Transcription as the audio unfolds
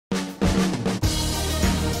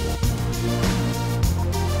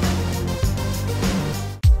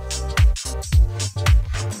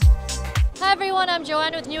I'm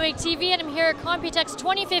Joanne with Newegg TV, and I'm here at Computex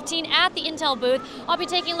 2015 at the Intel booth. I'll be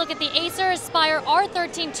taking a look at the Acer Aspire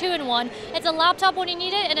R13 2-in-1. It's a laptop when you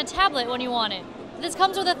need it and a tablet when you want it. This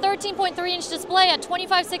comes with a 13.3-inch display at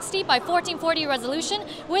 2560 by 1440 resolution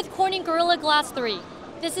with Corning Gorilla Glass 3.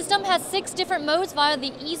 The system has 6 different modes via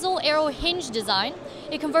the easel arrow hinge design.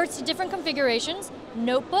 It converts to different configurations: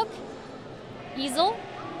 notebook, easel,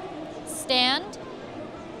 stand,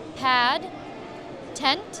 pad,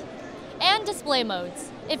 tent, and display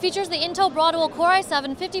modes. It features the Intel Broadwell Core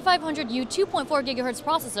i7 5500U 2.4 GHz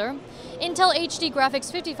processor, Intel HD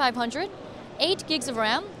Graphics 5500, 8 gigs of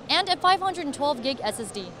RAM, and a 512 gig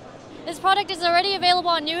SSD. This product is already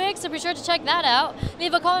available on Newegg, so be sure to check that out.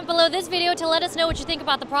 Leave a comment below this video to let us know what you think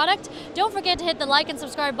about the product. Don't forget to hit the like and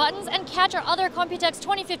subscribe buttons and catch our other Computex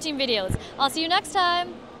 2015 videos. I'll see you next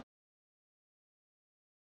time.